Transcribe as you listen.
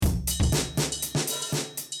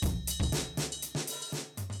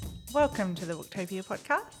Welcome to the Booktopia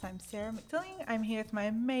podcast. I'm Sarah McDilling. I'm here with my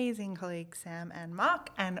amazing colleagues Sam and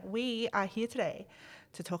Mark, and we are here today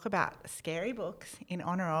to talk about scary books in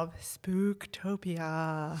honour of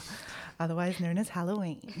Spooktopia, otherwise known as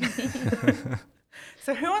Halloween.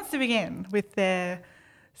 So who wants to begin with their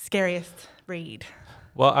scariest read?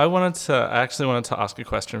 Well, I actually wanted to ask a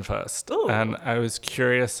question first. Ooh. And I was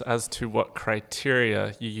curious as to what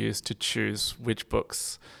criteria you use to choose which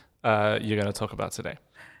books you're going to talk about today.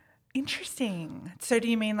 Interesting. So do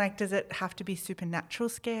you mean does it have to be supernatural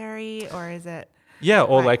scary, or is it? Yeah,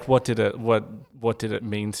 or what did it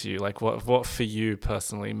mean to you? Like what for you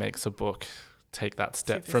personally makes a book take that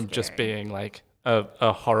step Super from just scary. being like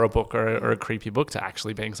a horror book or a creepy book to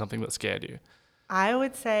actually being something that scared you? I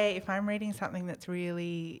would say if I'm reading something that's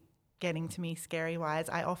really getting to me scary-wise,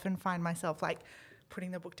 I often find myself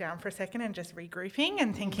putting the book down for a second and just regrouping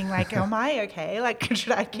and thinking am I okay?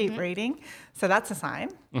 Should I keep reading? So that's a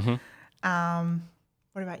sign. Mm-hmm.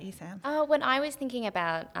 What about you, Sam? When I was thinking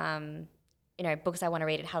about, books I want to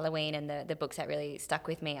read at Halloween and the books that really stuck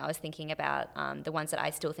with me, I was thinking about the ones that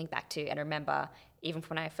I still think back to and remember, even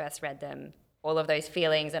from when I first read them, all of those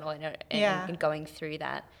feelings and going through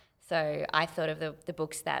that. So I thought of the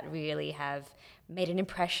books that really have made an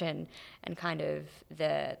impression, and kind of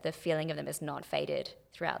the feeling of them has not faded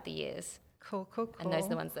throughout the years. Cool. And those are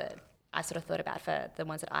the ones that I sort of thought about for the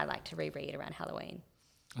ones that I like to reread around Halloween.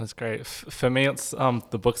 That's great. For me, it's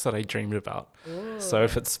the books that I dreamed about. Ooh. So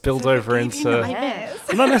if it spilled over into nightmares.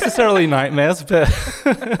 not necessarily nightmares, but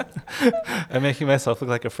I'm making myself look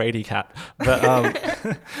like a fraidy cat.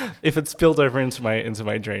 But if it spilled over into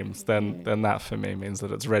my dreams, then that for me means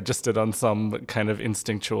that it's registered on some kind of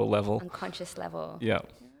instinctual level, Unconscious level. Yeah.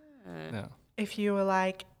 If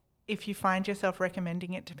you find yourself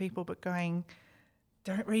recommending it to people but going,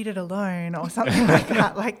 don't read it alone or something like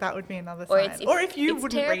that, that would be another sign. Or if you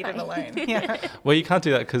wouldn't terrifying. read it alone. Yeah. Well, you can't do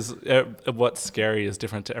that because what's scary is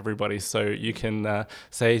different to everybody. So you can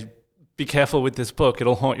say, be careful with this book,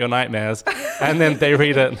 it'll haunt your nightmares. And then they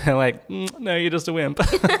read it and they're like, no, you're just a wimp.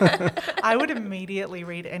 I would immediately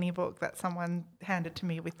read any book that someone handed to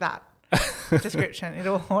me with that description.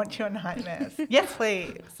 It'll haunt your nightmares. Yes,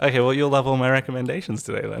 please. Okay, well, you'll love all my recommendations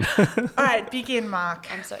today then. All right, begin,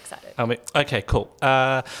 Mark. I'm so excited. Okay, cool.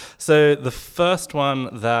 So the first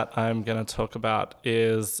one that I'm going to talk about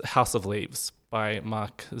is House of Leaves by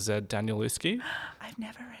Mark Z. Danielewski. I've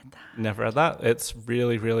never read that. Never read that. It's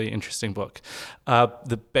really, really interesting book.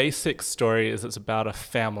 The basic story is it's about a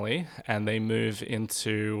family and they move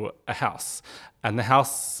into a house. And the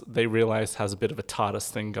house, they realize, has a bit of a TARDIS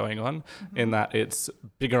thing going on in that it's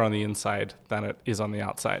bigger on the inside than it is on the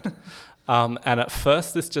outside. And at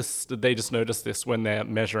first, they just notice this when they're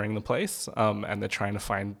measuring the place and they're trying to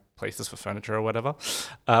find places for furniture or whatever.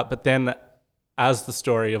 But then as the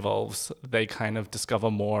story evolves, they kind of discover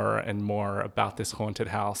more and more about this haunted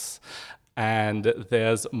house. And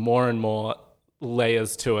there's more and more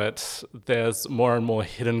layers to it. There's more and more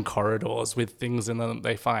hidden corridors with things in them that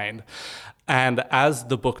they find. And as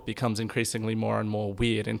the book becomes increasingly more and more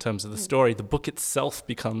weird in terms of the story, the book itself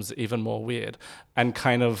becomes even more weird and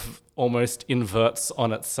kind of almost inverts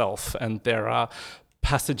on itself. And there are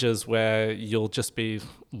passages where you'll just be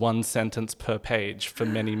one sentence per page for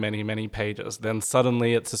many, many, many pages. Then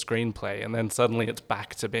suddenly it's a screenplay, and then suddenly it's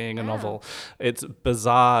back to being a novel. It's a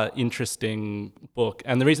bizarre, interesting book.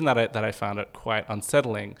 And the reason that I found it quite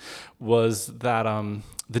unsettling was that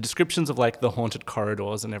the descriptions of the haunted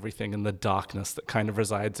corridors and everything and the darkness that kind of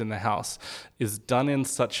resides in the house is done in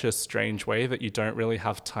such a strange way that you don't really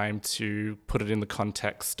have time to put it in the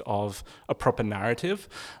context of a proper narrative.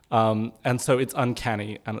 And so it's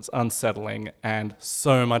uncanny and it's unsettling, and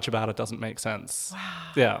so much about it doesn't make sense. Wow.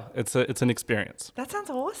 Yeah, it's an experience. That sounds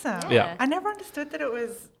awesome. Yeah. I never understood that it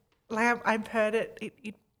was, I've heard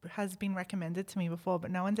it has been recommended to me before,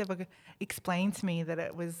 but no one's ever explained to me that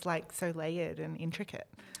it was so layered and intricate.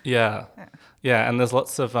 Yeah, and there's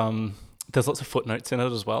lots of footnotes in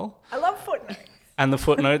it as well. I love footnotes. And the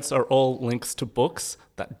footnotes are all links to books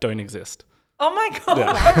that don't exist. Oh my God.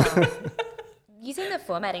 Yeah. Using the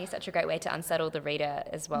formatting is such a great way to unsettle the reader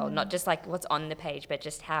as well. Not just what's on the page, but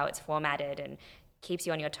just how it's formatted and keeps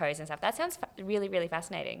you on your toes and stuff. That sounds really, really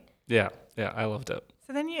fascinating. Yeah, I loved it.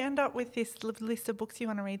 So then you end up with this list of books you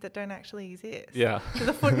want to read that don't actually exist. Yeah. Do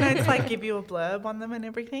the footnotes give you a blurb on them and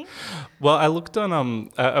everything? Well, I looked on,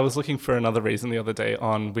 I was looking for another reason the other day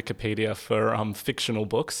on Wikipedia for fictional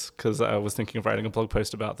books, because I was thinking of writing a blog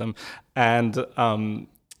post about them. And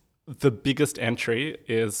the biggest entry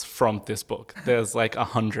is from this book. There's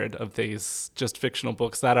 100 of these just fictional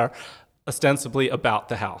books that are ostensibly about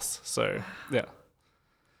the house. So, yeah.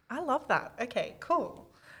 I love that. Okay, cool.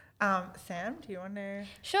 Sam, do you want to?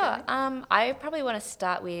 Sure. I probably want to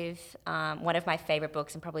start with one of my favourite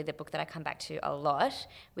books and probably the book that I come back to a lot,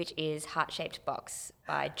 which is Heart-Shaped Box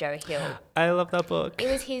by Joe Hill. I love that book.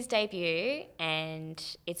 It was his debut and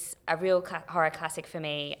it's a real horror classic for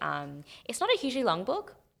me. It's not a hugely long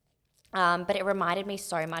book, but it reminded me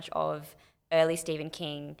so much of early Stephen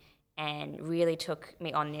King and really took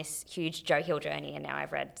me on this huge Joe Hill journey. And now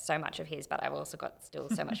I've read so much of his, but I've also got still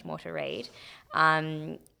so much more to read.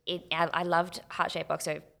 I loved Heart-Shaped Box,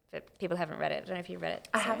 so people haven't read it. I don't know if you've read it.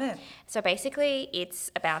 I haven't. So basically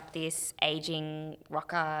it's about this aging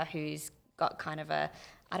rocker who's got kind of a,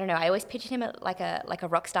 I don't know, I always pictured him like a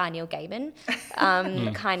rock star Neil Gaiman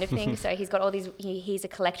kind of thing. So he's got all these, he's a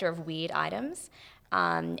collector of weird items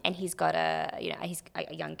and he's got he's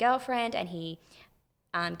a young girlfriend and he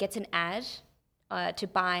gets an ad to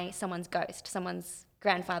buy someone's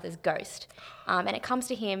grandfather's ghost. And it comes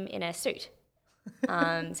to him in a suit.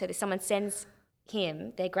 So someone sends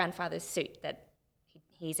him their grandfather's suit that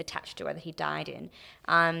he's attached to or that he died in.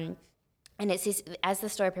 And it's this, as the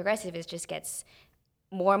story progresses, it just gets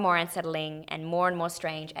more and more unsettling and more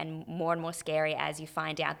strange and more scary as you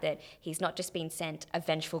find out that he's not just been sent a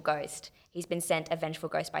vengeful ghost. He's been sent a vengeful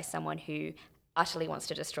ghost by someone who utterly wants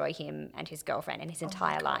to destroy him and his girlfriend and his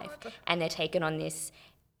entire life. And they're taken on this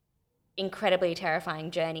incredibly terrifying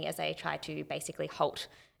journey as they try to basically halt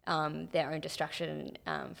their own destruction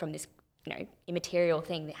from this, immaterial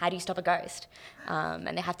thing. How do you stop a ghost?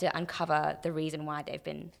 And they have to uncover the reason why they've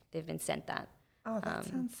been sent that. Oh, that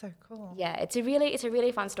sounds so cool. Yeah, it's a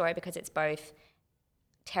really fun story because it's both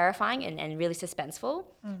terrifying and really suspenseful,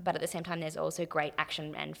 but at the same time there's also great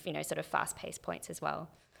action and sort of fast-paced points as well.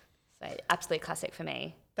 So absolute classic for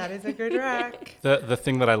me. That is a good rack. The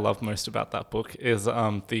thing that I love most about that book is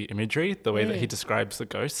the imagery, the way that he describes the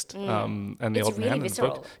ghost and the It's old really man in the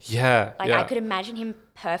visceral. book. Yeah, I could imagine him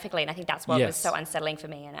perfectly, and I think that's what was Yes. so unsettling for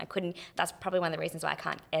me. And I couldn't. That's probably one of the reasons why I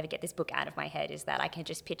can't ever get this book out of my head. Is that I can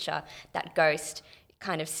just picture that ghost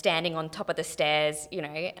kind of standing on top of the stairs,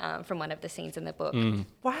 from one of the scenes in the book.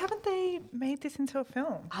 Why haven't they made this into a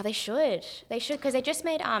film? Oh, they should, because they just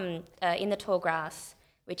made In the Tall Grass,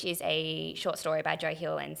 which is a short story by Joe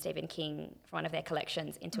Hill and Stephen King from one of their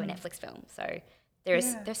collections, into a Netflix film. So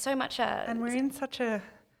there's so much. And we're in such a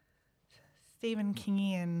Stephen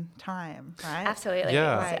Kingian time, right? Absolutely.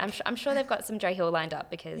 Yeah. So I'm sure they've got some Joe Hill lined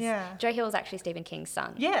up because Yeah. Joe Hill is actually Stephen King's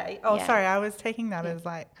son. Yeah. Oh, Yeah. sorry. I was taking that as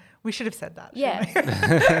we should have said that. Yeah. shouldn't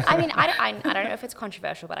we? I mean, I don't know if it's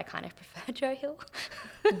controversial, but I kind of prefer Joe Hill.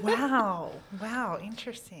 Wow.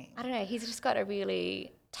 Interesting. I don't know. He's just got a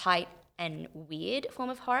really tight and weird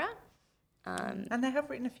form of horror. And they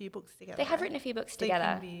have written a few books together. They have right? written a few books Sleeping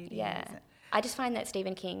together. Beauty, Yeah. is it? I just find that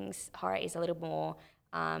Stephen King's horror is a little more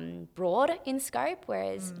broad in scope,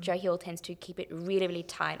 whereas Joe Hill tends to keep it really, really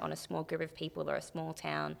tight on a small group of people or a small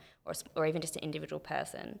town or even just an individual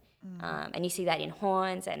person. And you see that in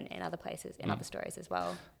Horns and in other places, in other stories as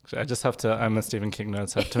well. I just have to, I'm a Stephen King nerd,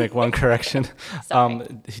 so I have to make one correction.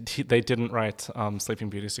 They didn't write Sleeping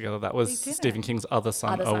Beauties together. That was Stephen King's other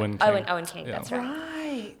son, Owen King. Owen King, Yeah. that's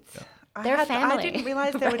right. Right. They're a I family. didn't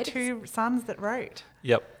realise there were Right. two sons that wrote.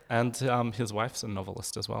 Yep. And his wife's a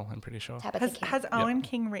novelist as well, I'm pretty sure. Tabitha King. Has Owen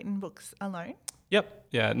King written books alone? Yep.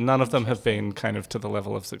 Yeah. None of them have been kind of to the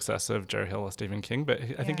level of success of Joe Hill or Stephen King, but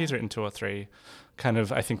I think he's written 2 or 3 kind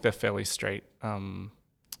of, I think they're fairly straight kind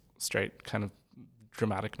of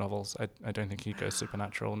dramatic novels. I don't think he goes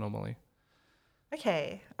supernatural normally.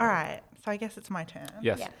 Okay. All right. So I guess it's my turn.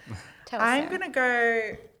 Yes. Yeah. Tell us, I'm Sarah. going to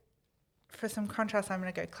go, for some contrast, I'm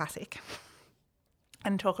going to go classic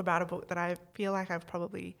and talk about a book that I feel like I've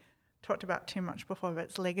probably talked about too much before, but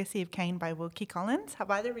it's Legacy of Kain by Wilkie Collins. Have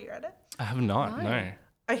either of you read it? I have not, no.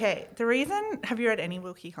 Okay. Have you read any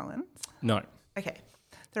Wilkie Collins? No. Okay.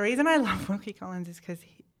 The reason I love Wilkie Collins is because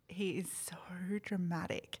he is so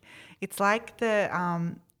dramatic. It's like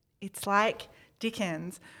it's like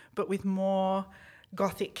Dickens, but with more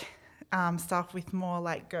gothic stuff, with more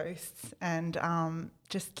like ghosts and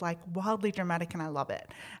just like wildly dramatic, and I love it.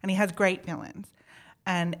 And he has great villains.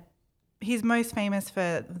 And he's most famous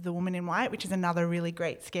for The Woman in White, which is another really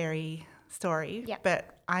great scary story. Yep.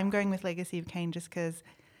 But I'm going with Legacy of Kain just because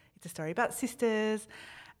it's a story about sisters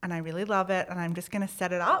and I really love it. And I'm just going to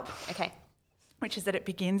set it up, Okay. which is that it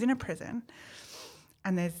begins in a prison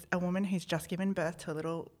and there's a woman who's just given birth to a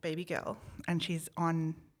little baby girl and she's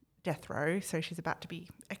on death row, so she's about to be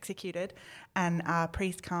executed, and a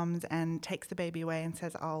priest comes and takes the baby away and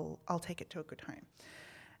says, I'll take it to a good home.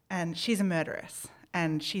 And she's a murderess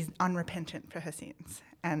and she's unrepentant for her sins.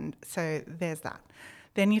 And so there's that.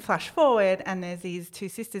 Then you flash forward and there's these 2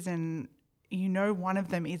 sisters and one of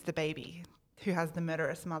them is the baby who has the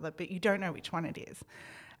murderous mother, but you don't know which one it is.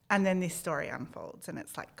 And then this story unfolds, and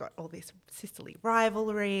it's like got all this sisterly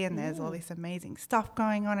rivalry, and there's all this amazing stuff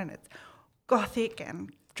going on, and it's gothic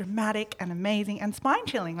and dramatic and amazing and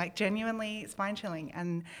spine-chilling, like genuinely spine-chilling.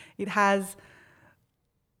 And it has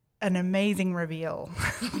an amazing reveal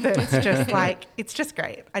that's just like, it's just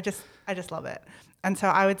great. I just love it. And so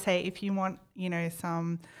I would say if you want, you know,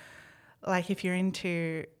 some, like if you're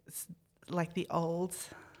into like the old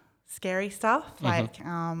scary stuff, like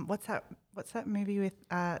what's that movie with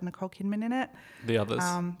Nicole Kidman in it? The Others.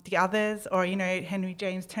 The Others, or, you know, Henry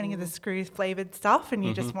James Turning of the Screws flavoured stuff, and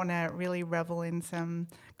you just want to really revel in some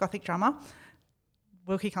gothic drama.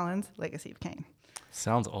 Wilkie Collins, Legacy of Kain.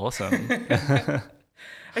 Sounds awesome.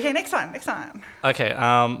 Okay, next one. Okay,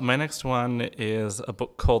 my next one is a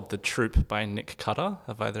book called The Troop by Nick Cutter.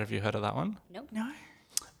 Have either of you heard of that one? Nope.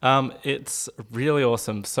 No. It's really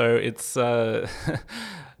awesome. So it's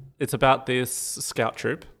it's about this scout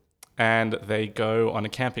troop, and they go on a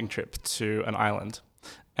camping trip to an island.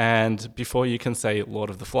 And before you can say Lord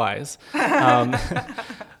of the Flies,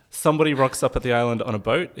 somebody rocks up at the island on a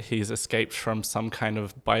boat. He's escaped from some kind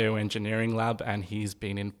of bioengineering lab, and he's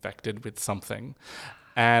been infected with something.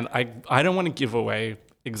 And I don't want to give away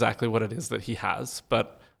exactly what it is that he has,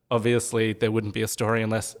 but obviously there wouldn't be a story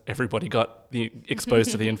unless everybody got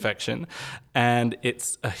exposed to the infection. And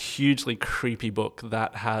it's a hugely creepy book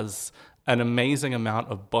that has an amazing amount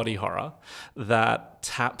of body horror that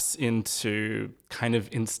taps into kind of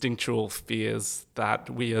instinctual fears that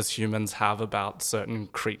we as humans have about certain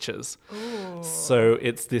creatures. Ooh. So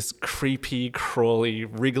it's this creepy, crawly,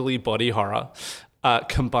 wriggly body horror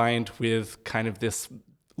combined with kind of this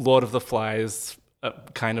Lord of the Flies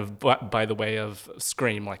kind of by the way of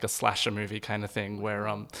Scream, like a slasher movie kind of thing, where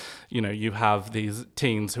you have these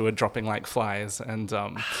teens who are dropping like flies and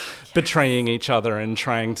betraying each other and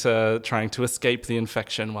trying to escape the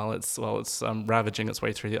infection while it's ravaging its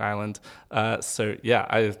way through the island. So yeah,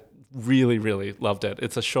 I really, really loved it.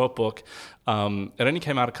 It's a short book. It only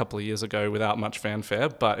came out a couple of years ago without much fanfare,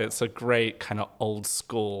 but it's a great kind of old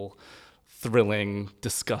school, thrilling,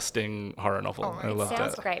 disgusting horror novel. I loved it.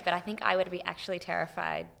 Sounds great, but I think I would be actually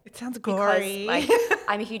terrified. It sounds gory. Because,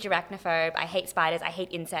 I'm a huge arachnophobe. I hate spiders. I hate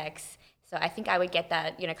insects. So I think I would get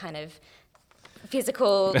that, kind of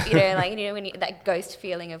physical, when that ghost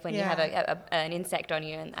feeling of when you have an insect on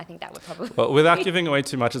you, and I think that would probably. Well, without giving away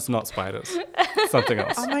too much, it's not spiders. It's something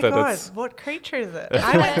else. Oh my God! What creature is it?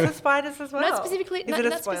 I went to spiders as well. Not specifically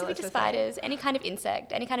to spiders. Any kind of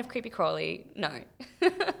insect, any kind of creepy crawly. No.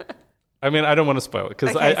 I mean, I don't want to spoil it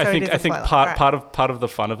because I think part of the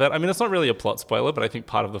fun of it. I mean, it's not really a plot spoiler, but I think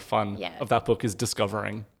part of the fun of that book is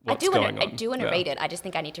discovering what's going on. I do want to read it. I just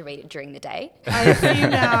think I need to read it during the day. I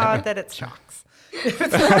assume now that it's sharks. If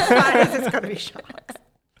it's not spiders, it's got to be sharks.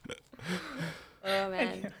 Oh man.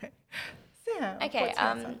 Anyway. So, okay.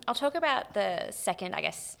 I'll talk about the second, I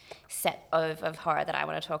guess, set of horror that I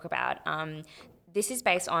want to talk about. This is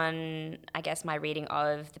based on, I guess, my reading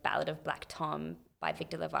of The Ballad of Black Tom by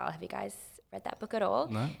Victor LaValle. Have you guys read that book at all?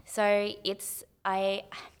 No. So it's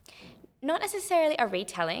not necessarily a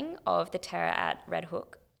retelling of The Terror at Red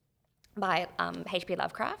Hook by H.P.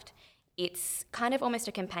 Lovecraft. It's kind of almost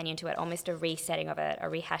a companion to it, almost a resetting of it, a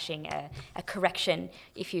rehashing, a correction,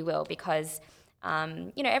 if you will, because,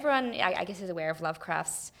 everyone, I guess, is aware of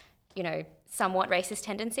Lovecraft's, somewhat racist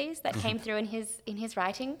tendencies that came through in his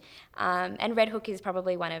writing. And Red Hook is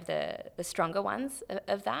probably one of the stronger ones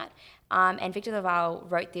of that. And Victor LaValle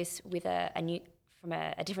wrote this with from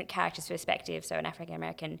a different character's perspective, so an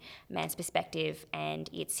African-American man's perspective, and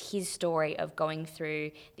it's his story of going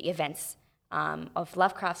through the events of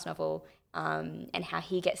Lovecraft's novel and how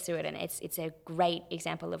he gets through it. And it's a great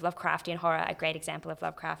example of Lovecraftian horror, a great example of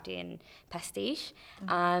Lovecraftian pastiche.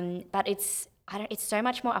 But it's so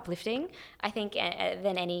much more uplifting, I think,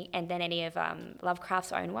 than any of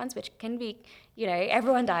Lovecraft's own ones, which can be,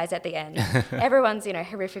 everyone dies at the end. Everyone's,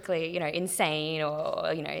 horrifically, insane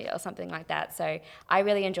or something like that. So I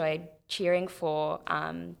really enjoyed cheering for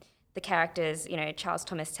the characters, Charles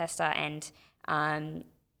Thomas Tester, and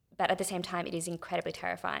but at the same time, it is incredibly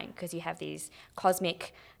terrifying because you have these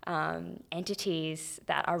cosmic entities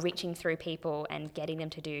that are reaching through people and getting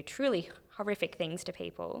them to do truly horrific things to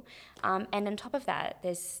people. And on top of that,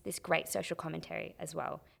 there's this great social commentary as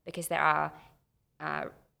well, because there are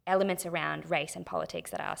elements around race and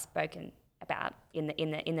politics that are spoken about in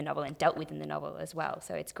the novel and dealt with in the novel as well.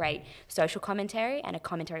 So it's great social commentary and a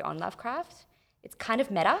commentary on Lovecraft. It's kind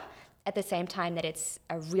of meta at the same time that it's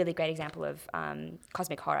a really great example of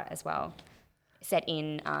cosmic horror as well, set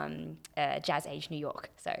in Jazz Age New York.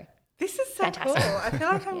 So This is so Fantastic. cool. I feel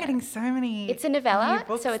like I'm getting so many. It's a new novella,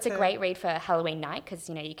 books so it's a to- great read for Halloween night because,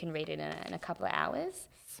 you can read it in a couple of hours.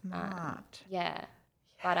 Smart. Yeah.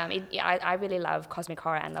 But I really love cosmic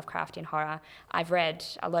horror and Lovecraftian horror. I've read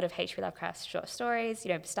a lot of H.P. Lovecraft's short stories,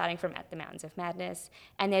 starting from At the Mountains of Madness.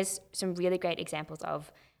 And there's some really great examples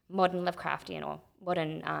of modern Lovecraftian or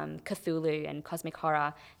modern Cthulhu and cosmic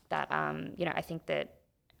horror that, I think that,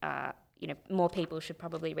 more people should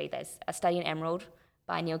probably read. There's A Study in Emerald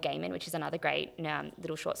by Neil Gaiman, which is another great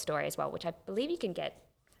little short story as well, which I believe you can get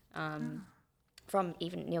from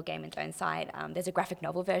even Neil Gaiman's own site. There's a graphic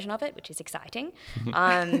novel version of it, which is exciting.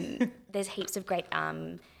 There's heaps of great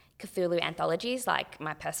Cthulhu anthologies, like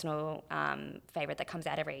my personal favourite that comes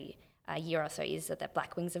out every year or so is the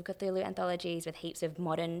Black Wings of Cthulhu anthologies with heaps of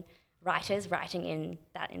modern writers writing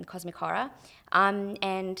in cosmic horror.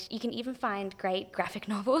 And you can even find great graphic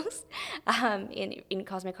novels in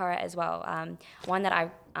cosmic horror as well. One that I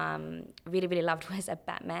really, really loved was a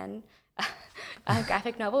Batman a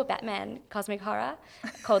graphic novel, Batman cosmic horror,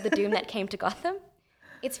 called The Doom That Came to Gotham.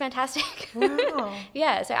 It's fantastic. Wow.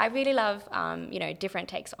 Yeah, so I really love, different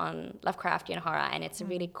takes on Lovecraftian horror, and it's a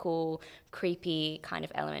really cool, creepy kind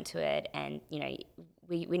of element to it. And,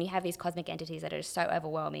 when you have these cosmic entities that are so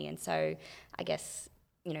overwhelming and so, I guess,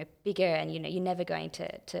 bigger, and, you're never going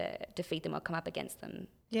to defeat them or come up against them,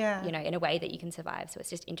 Yeah. in a way that you can survive. So it's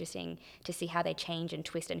just interesting to see how they change and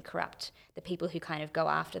twist and corrupt the people who kind of go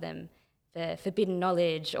after them for forbidden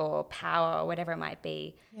knowledge or power or whatever it might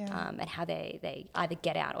be, and how they either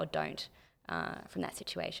get out or don't from that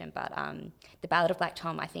situation. But the Ballad of Black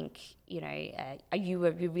Tom, I think, you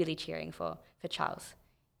were really cheering for Charles.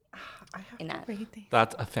 I have in to that. read these.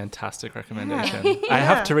 That's a fantastic recommendation. I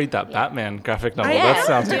have to read that Batman graphic novel. Yeah, That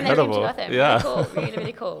sounds Doom That Came to incredible. Gotham. Yeah. Really cool. Really,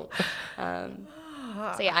 really cool.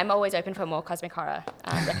 So yeah, I'm always open for more cosmic horror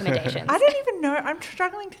recommendations. I don't even know. I'm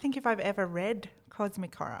struggling to think if I've ever read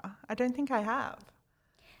cosmic horror. I don't think I have.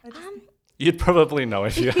 You'd probably know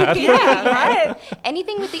if you had. Yeah, right?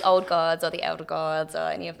 Anything with the old gods or the elder gods or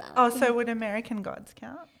any of that. Oh, so would American Gods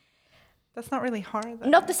count? That's not really horror, though.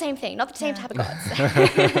 Not the same thing, not the same type of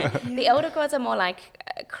gods. The elder gods are more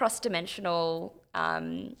like cross-dimensional,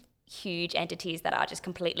 huge entities that are just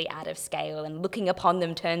completely out of scale, and looking upon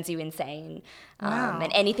them turns you insane. Wow.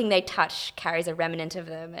 And anything they touch carries a remnant of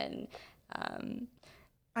them. And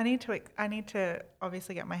I need to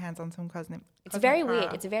obviously get my hands on some cosmic. it's very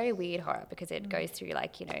weird. It's a very weird horror because it goes through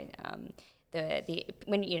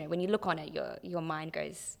when you look on it, your mind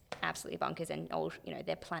goes absolutely bonkers, and all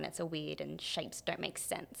their planets are weird and shapes don't make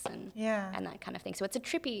sense, and that kind of thing. So it's a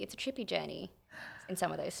trippy journey in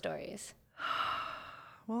some of those stories.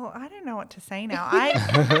 Well, I don't know what to say now.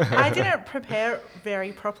 I didn't prepare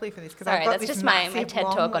very properly for this because I've Sorry, got that's this just my massive TED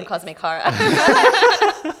long talk on list. cosmic horror.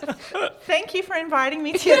 Thank you for inviting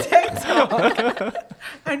me to your TED Talk.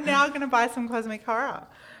 I'm now going to buy some cosmic horror.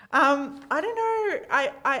 I don't know.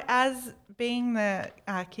 I as being the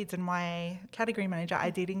kids and YA category manager, I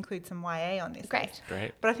did include some YA on this Great. list.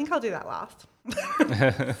 Great. But I think I'll do that last.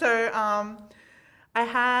 So I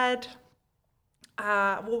had.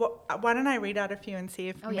 Why don't I read out a few and see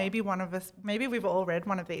if maybe one of us, maybe we've all read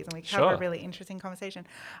one of these and we can have a Sure. really interesting conversation.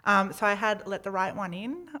 So I had Let the Right One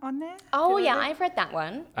In on there. Oh Did I yeah, read- I've read that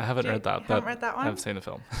one. I haven't read that, but read that one? I've seen the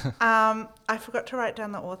film. I forgot to write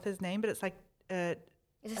down the author's name, but it's like Is I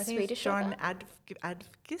it think Swedish it's John author?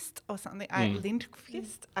 Advkist or something.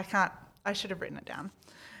 Lindqvist. I should have written it down.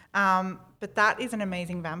 But that is an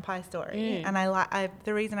amazing vampire story, and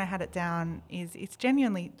the reason I had it down is it's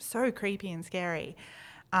genuinely so creepy and scary.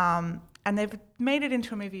 And they've made it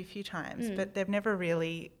into a movie a few times, but they've never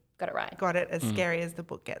really Got it right. got it as scary as the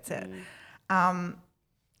book gets it.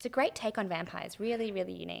 It's a great take on vampires. Really,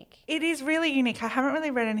 really unique. It is really unique. I haven't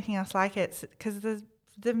really read anything else like it because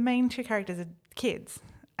the main two characters are kids,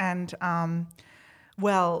 and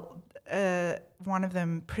one of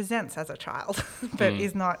them presents as a child, but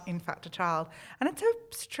is not in fact a child, and it's a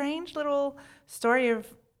strange little story of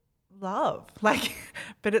love,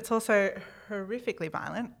 but it's also horrifically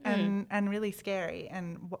violent and really scary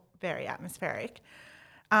and very atmospheric.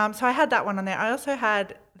 So I had that one on there. I also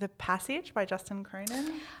had The Passage by Justin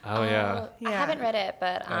Cronin. Oh, yeah. I haven't read it,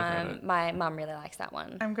 but I've read it. my mum really likes that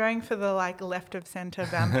one. I'm going for the left of center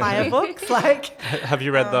vampire books. Have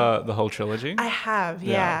you read the whole trilogy? I have,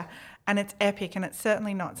 Yeah. yeah. And it's epic, and it's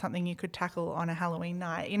certainly not something you could tackle on a Halloween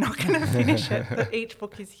night. You're not going to finish it, but each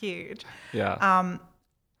book is huge. Yeah.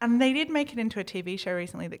 And they did make it into a TV show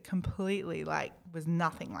recently that completely was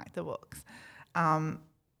nothing like the books,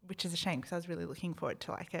 which is a shame because I was really looking forward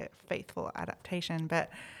to a faithful adaptation. But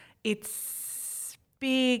it's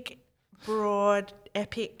big, broad,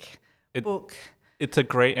 epic book. it's a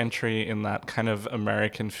great entry in that kind of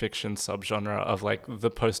American fiction subgenre of like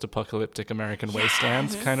the post-apocalyptic American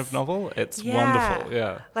wastelands kind of novel. It's wonderful.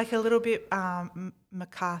 Yeah. Like a little bit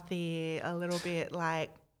McCarthy, a little bit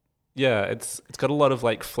like. Yeah, it's got a lot of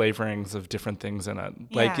like flavorings of different things in it.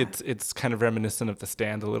 Like Yeah. it's kind of reminiscent of The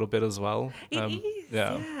Stand a little bit as well. It is,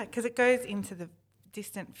 yeah, because it goes into the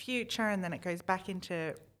distant future and then it goes back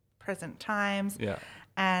into present times. Yeah.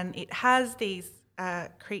 And it has these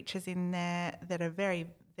creatures in there that are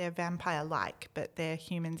they're vampire-like, but they're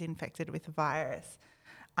humans infected with a virus.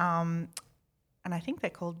 And I think they're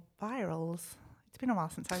called virals. It's been a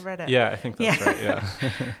while since I read it. Yeah, I think that's right. Yeah.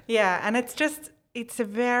 Yeah, and it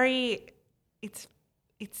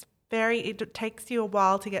takes you a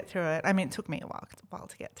while to get through it. I mean, it took me a while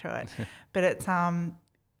to get through it, but it's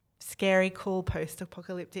scary, cool,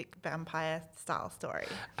 post-apocalyptic vampire style story.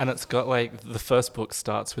 And it's got like the first book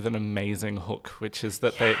starts with an amazing hook, which is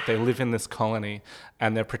that they live in this colony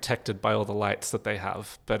and they're protected by all the lights that they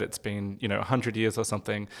have. But it's been, 100 years or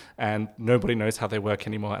something and nobody knows how they work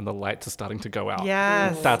anymore and the lights are starting to go out.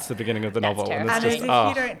 Yes. That's the beginning of the That's novel. terrifying. And And it's as just,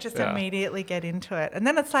 if you don't just yeah. immediately get into it. And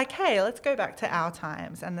then it's like, hey, let's go back to our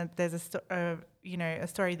times. And then there's a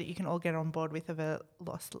story that you can all get on board with of a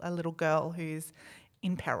little girl who's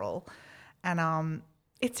in peril. And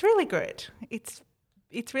it's really good.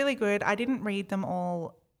 It's really good. I didn't read them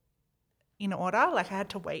all in order. Like I had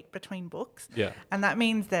to wait between books. Yeah. And that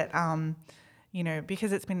means that,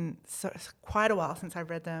 because it's been quite a while since I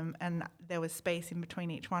read them and there was space in between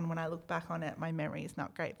each one, when I look back on it, my memory is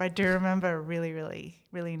not great. But I do remember really, really,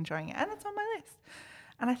 really enjoying it. And it's on my list.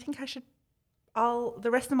 And I think the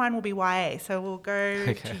rest of mine will be YA, so we'll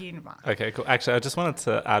go to you, Mark. Okay, cool. Actually, I just wanted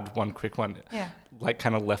to add one quick one. Yeah. Like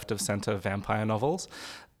kind of left of center vampire novels.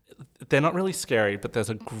 They're not really scary, but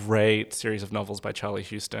there's a great series of novels by Charlie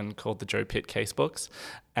Huston called the Joe Pitt Case Books.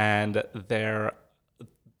 And they're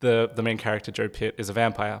the main character, Joe Pitt, is a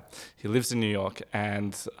vampire. He lives in New York,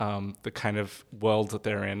 and the kind of world that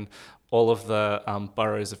they're in, all of the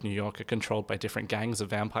boroughs of New York are controlled by different gangs of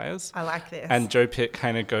vampires. I like this. And Joe Pitt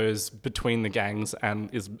kind of goes between the gangs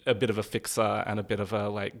and is a bit of a fixer and a bit of a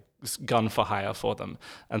like gun for hire for them.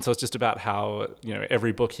 And so it's just about how,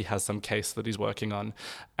 every book he has some case that he's working on.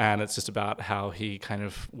 And it's just about how he kind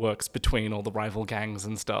of works between all the rival gangs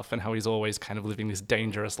and stuff and how he's always kind of living this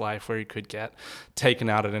dangerous life where he could get taken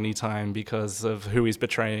out at any time because of who he's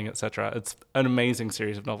betraying, etc. It's an amazing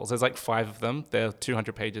series of novels. There's like 5 of them. They're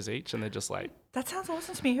 200 pages each and they're just like... That sounds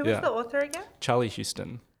awesome to me. Who was the author again? Charlie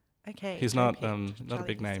Huston. Okay. He's Joe not Pitt, not a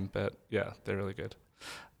big Charlie name, but yeah, they're really good.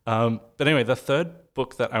 But anyway, the third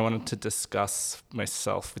book that I wanted to discuss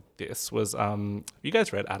myself with this was, you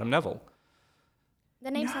guys read Adam Neville? The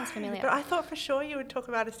name sounds familiar. But I thought for sure you would talk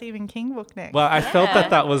about a Stephen King book next. Well, I felt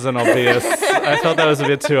that was an obvious. I felt that was a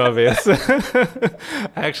bit too obvious. I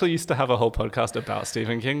actually used to have a whole podcast about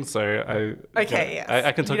Stephen King, so I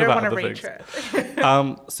can talk about other things.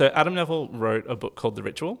 So Adam Neville wrote a book called The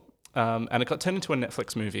Ritual. And it got turned into a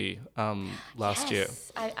Netflix movie last year.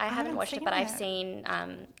 I haven't watched it, but I've seen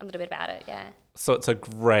a little bit about it, yeah. So it's a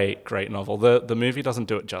great, great novel. The movie doesn't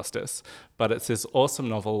do it justice, but it's this awesome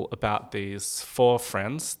novel about these 4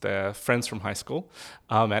 friends. They're friends from high school,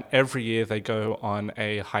 and every year they go on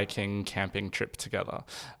a hiking, camping trip together.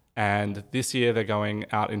 And this year they're going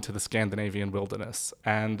out into the Scandinavian wilderness.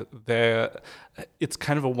 And it's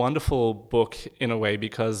kind of a wonderful book in a way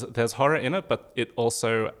because there's horror in it, but it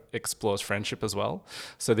also explores friendship as well.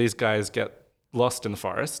 So these guys get lost in the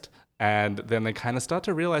forest and then they kind of start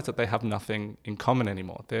to realize that they have nothing in common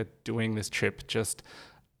anymore. They're doing this trip just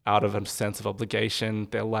out of a sense of obligation.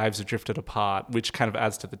 Their lives have drifted apart, which kind of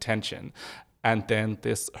adds to the tension. And then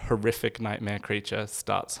this horrific nightmare creature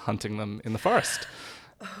starts hunting them in the forest.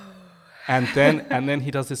 And then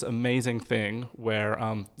he does this amazing thing where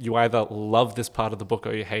you either love this part of the book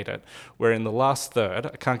or you hate it. Where in the last third,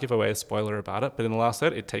 I can't give away a spoiler about it, but in the last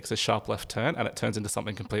third, it takes a sharp left turn and it turns into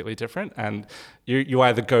something completely different. And you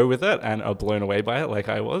either go with it and are blown away by it like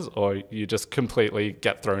I was, or you just completely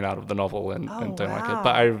get thrown out of the novel and don't like it.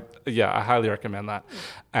 But I highly recommend that.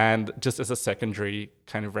 And just as a secondary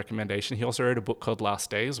kind of recommendation, he also wrote a book called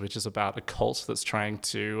Last Days, which is about a cult that's trying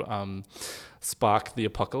to spark the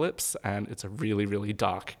apocalypse, and it's a really, really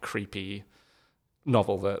dark, creepy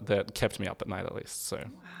novel that kept me up at night at least. So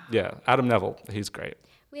yeah, Adam Neville, he's great.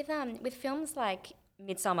 With films like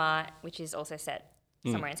Midsommar, which is also set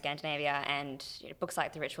somewhere in Scandinavia, and books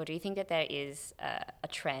like The Ritual, do you think that there is a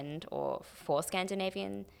trend for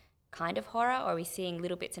Scandinavian kind of horror, or are we seeing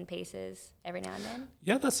little bits and pieces every now and then?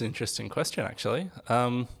 Yeah, that's an interesting question actually.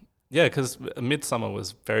 Yeah, because Midsommar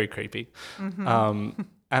was very creepy.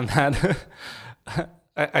 And that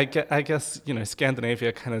I guess,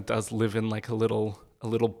 Scandinavia kind of does live in like a little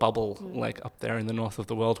bubble, like up there in the north of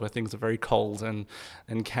the world, where things are very cold and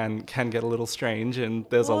can get a little strange. And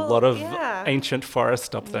there's a lot of ancient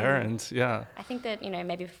forest up there, and I think that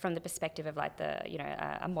maybe from the perspective of like the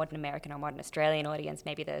a modern American or modern Australian audience,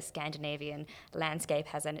 maybe the Scandinavian landscape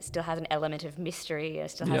it still has an element of mystery,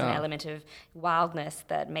 it still has an element of wildness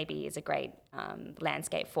that maybe is a great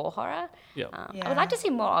landscape for horror. I would like to see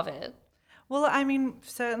more of it. Well, I mean,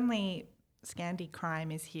 certainly Scandi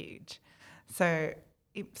crime is huge. So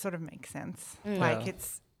it sort of makes sense. Like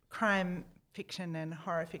it's crime fiction and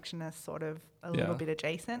horror fiction are sort of a little bit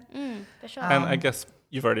adjacent. For sure. And I guess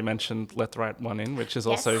you've already mentioned Let the Right One In, which is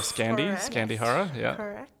also Scandi horror. Yeah.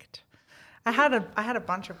 Correct. I had a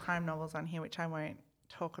bunch of crime novels on here, which I won't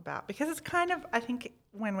talk about because it's kind of, I think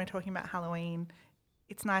when we're talking about Halloween,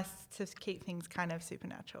 it's nice to keep things kind of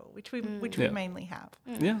supernatural, which we mainly have.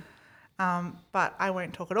 Yeah. But I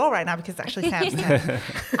won't talk at all right now because it's actually Sam's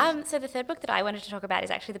turn. So the third book that I wanted to talk about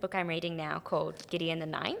is actually the book I'm reading now called Gideon the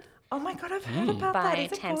Ninth. Oh my God, I've heard about that. By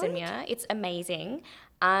Tamsin Muir. It's amazing.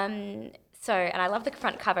 And I love the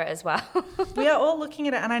front cover as well. We are all looking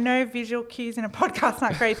at it, and I know visual cues in a podcast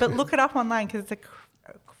aren't great, but look it up online because it's a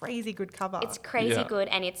crazy good cover. It's crazy good,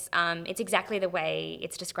 and it's exactly the way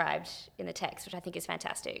it's described in the text, which I think is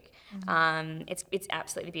fantastic. It's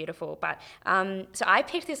absolutely beautiful. But so I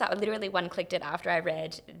picked this up. I literally one-clicked it after I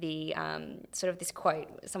read the sort of this quote,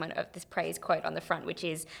 this praise quote on the front, which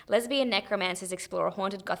is lesbian necromancers explore a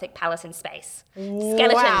haunted Gothic palace in space.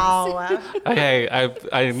 Skeletons. Wow. Okay,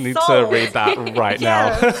 I need to read that right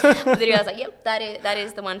now. Literally, I was like, yep, that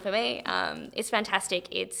is the one for me. It's fantastic.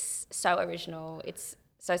 It's so original. It's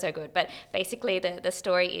so good. But basically the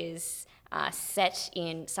story is set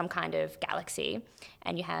in some kind of galaxy,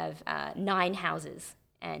 and you have 9 houses,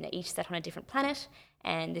 and they're each set on a different planet.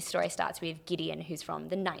 And this story starts with Gideon, who's from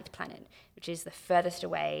the 9th planet, which is the furthest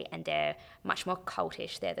away, and they're much more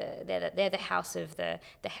cultish. They're the house of the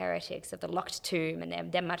heretics, of the locked tomb,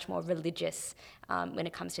 and they're much more religious when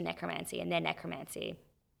it comes to necromancy. And their necromancy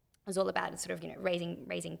is all about sort of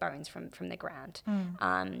raising bones from the ground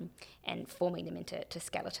and forming them into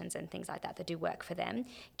skeletons and things like that do work for them.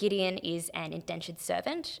 Gideon is an indentured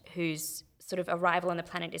servant whose sort of arrival on the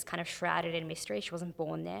planet is kind of shrouded in mystery. She wasn't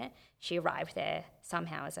born there. She arrived there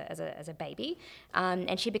somehow as a baby,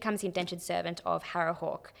 and she becomes the indentured servant of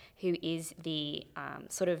Harrowhawk, who is the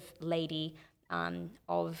sort of lady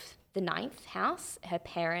of the 9th house. Her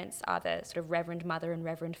parents are the sort of Reverend Mother and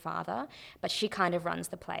Reverend Father, but she kind of runs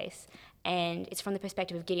the place. And it's from the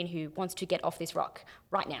perspective of Gideon, who wants to get off this rock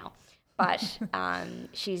right now. But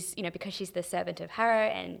she's, because she's the servant of Harrow,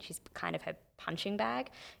 and she's kind of her punching bag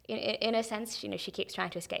in a sense. She keeps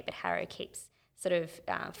trying to escape, but Harrow keeps sort of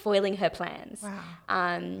foiling her plans.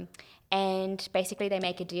 Wow. And basically they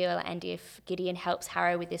make a deal, and if Gideon helps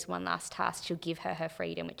Harrow with this one last task, she'll give her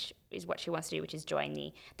freedom, which is what she wants to do, which is join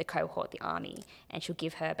the cohort, the army, and she'll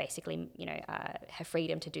give her basically, her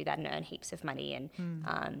freedom to do that and earn heaps of money and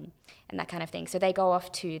that kind of thing. So they go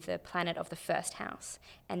off to the planet of the first house,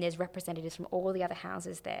 and there's representatives from all the other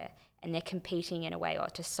houses there, and they're competing in a way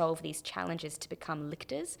to solve these challenges to become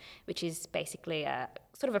lictors, which is basically a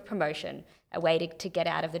sort of a promotion, a way to get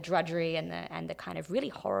out of the drudgery and the kind of really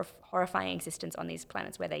horrifying existence on these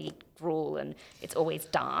planets where they eat gruel and it's always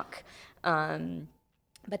dark.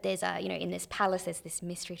 But there's in this palace there's this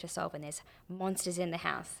mystery to solve, and there's monsters in the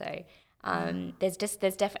house. So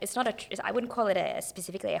it's not I wouldn't call it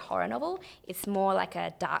specifically a horror novel. It's more like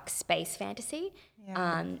a dark space fantasy.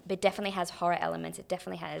 Yeah. But it definitely has horror elements. It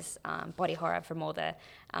definitely has body horror from all the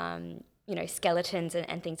skeletons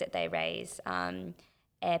and things that they raise.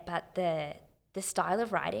 But the style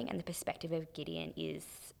of writing and the perspective of Gideon is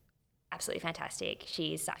absolutely fantastic.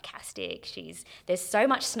 She's sarcastic. There's so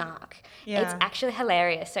much snark. Yeah. It's actually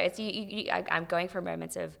hilarious. So it's I'm going for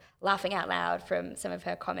moments of laughing out loud from some of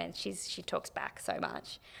her comments. She talks back so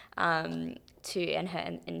much and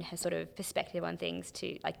her sort of perspective on things,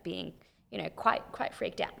 to like being quite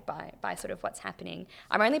freaked out by sort of what's happening.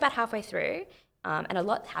 I'm only about halfway through, and a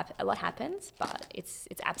lot happens, but it's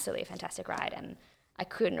absolutely a fantastic ride, and I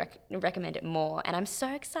couldn't recommend it more. And I'm so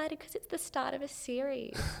excited because it's the start of a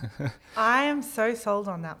series. I am so sold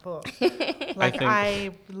on that book.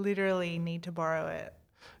 I literally need to borrow it.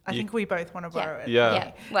 I think we both want to borrow it.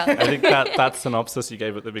 Yeah. Well, I think that synopsis you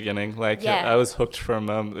gave at the beginning, I was hooked from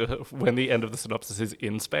when the end of the synopsis is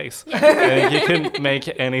in space. Yeah. And you can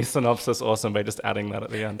make any synopsis awesome by just adding that at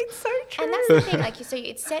the end. It's so true. And that's the thing, so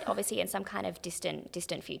it's set obviously in some kind of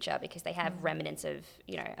distant future, because they have remnants of,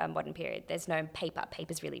 a modern period. There's no paper.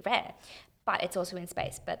 Paper's really rare. but it's also in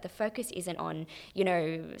space. But the focus isn't on, you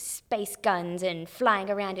know, space guns and flying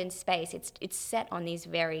around in space. It's set on these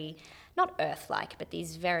very, not Earth-like, but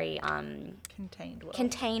these very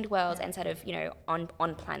contained worlds and sort of, you know,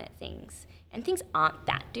 on planet things. And things aren't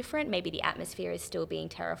that different. Maybe the atmosphere is still being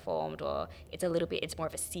terraformed, or it's more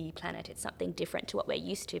of a sea planet. It's something different to what we're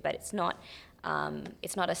used to, but it's not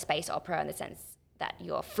a space opera in the sense that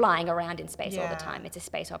you're flying around in space all the time. It's a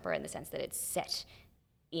space opera in the sense that it's set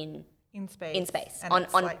in space and on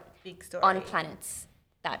it's like big story. On planets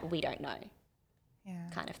that we don't know.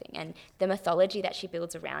 Kind of thing. And the mythology that she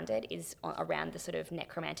builds around it is around the sort of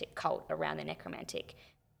necromantic cult, around the necromantic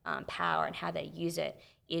power and how they use it,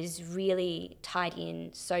 is really tied in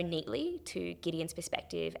so neatly to Gideon's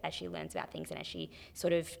perspective as she learns about things and as she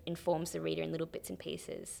sort of informs the reader in little bits and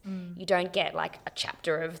pieces. You don't get like a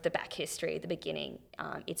chapter of the back history at the beginning.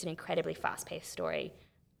 It's an incredibly fast-paced story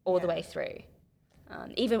all the way through.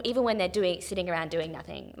 Even when they're sitting around doing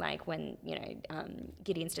nothing, like when, you know,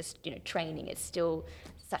 Gideon's just, you know, training, it's still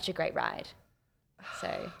such a great ride.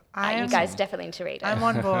 So you guys definitely need to read it. I'm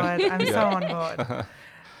on board. I'm so on board.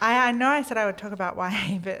 I know I said I would talk about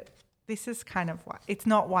YA, but this is kind of it's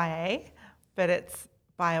not YA, but it's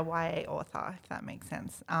by a YA author, if that makes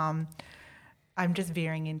sense. I'm just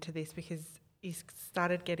veering into this because it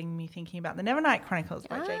started getting me thinking about the Nevernight Chronicles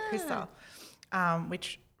by Jay Kristoff,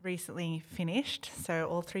 which recently finished. So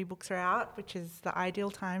all 3 books are out, which is the ideal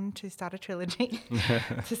time to start a trilogy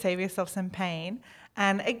to save yourself some pain.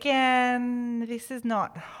 And again, this is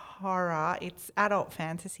not horror, it's adult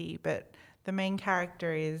fantasy, but the main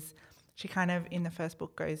character she kind of in the first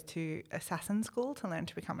book goes to assassin school to learn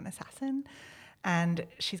to become an assassin, and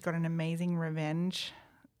she's got an amazing revenge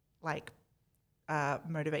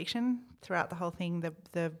motivation throughout the whole thing.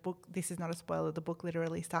 The book, this is not a spoiler, the book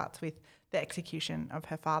literally starts with the execution of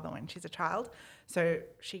her father when she's a child. So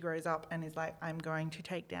she grows up and is like, I'm going to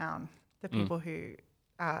take down the people who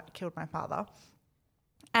killed my father.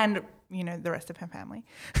 And, you know, the rest of her family.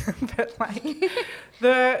 But like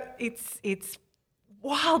it's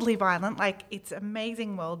wildly violent. Like, it's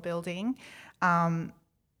amazing world building.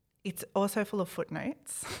 It's also full of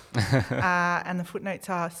footnotes. And the footnotes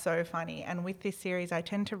are so funny. And with this series, I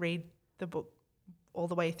tend to read the book all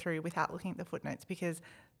the way through without looking at the footnotes because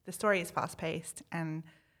the story is fast paced and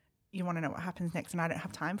you want to know what happens next. And I don't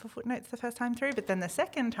have time for footnotes the first time through. But then the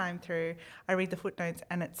second time through, I read the footnotes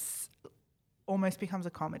and it's almost becomes a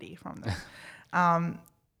comedy from them.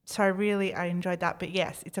 So I enjoyed that. But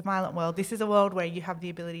yes, it's a violent world. This is a world where you have the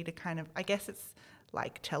ability to kind of, I guess it's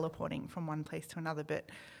like teleporting from one place to another, but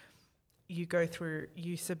you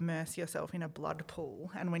submerse yourself in a blood pool,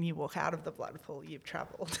 and when you walk out of the blood pool, you've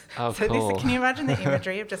travelled. Oh, so cool. Can you imagine the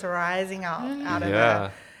imagery of just rising up out of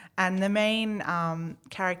it? And the main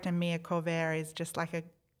character, Mia Corvair, is just like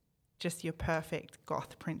just your perfect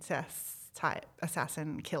goth princess type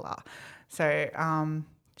assassin killer. So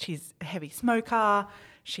she's a heavy smoker.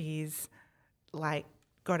 She's like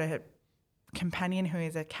got a companion who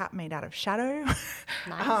is a cat made out of shadow.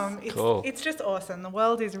 Nice. Cool. It's just awesome. The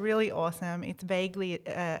world is really awesome. It's vaguely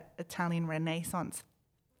Italian Renaissance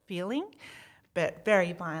feeling, but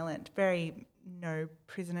very violent, very no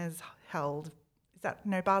prisoners held. Is that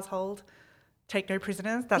no bars hold? Take no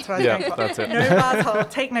prisoners. That's what I was going for. That's it. No bars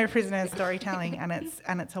hold. Take no prisoners. Storytelling, and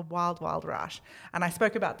it's a wild, wild rush. And I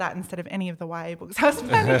spoke about that instead of any of the YA books I was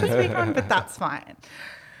planning to speak on, but that's fine.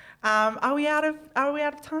 Are we out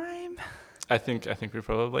of time? I think we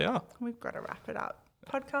probably are. We've got to wrap it up.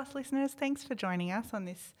 Podcast listeners, thanks for joining us on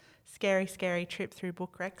this scary, scary trip through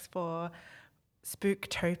book recs for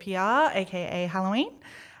Spooktopia, aka Halloween.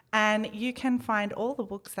 And you can find all the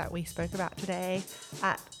books that we spoke about today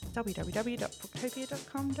at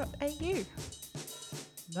www.booktopia.com.au.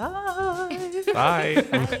 Bye. Bye.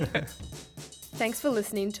 Thanks for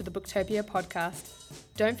listening to the Booktopia podcast.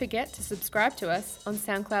 Don't forget to subscribe to us on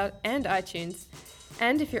SoundCloud and iTunes.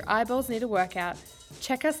 And if your eyeballs need a workout,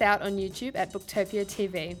 check us out on YouTube at Booktopia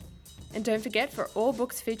TV. And don't forget, for all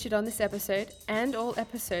books featured on this episode and all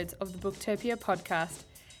episodes of the Booktopia podcast,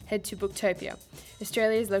 head to Booktopia,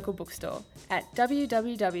 Australia's local bookstore, at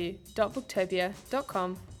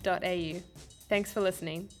www.booktopia.com.au. Thanks for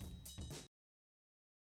listening.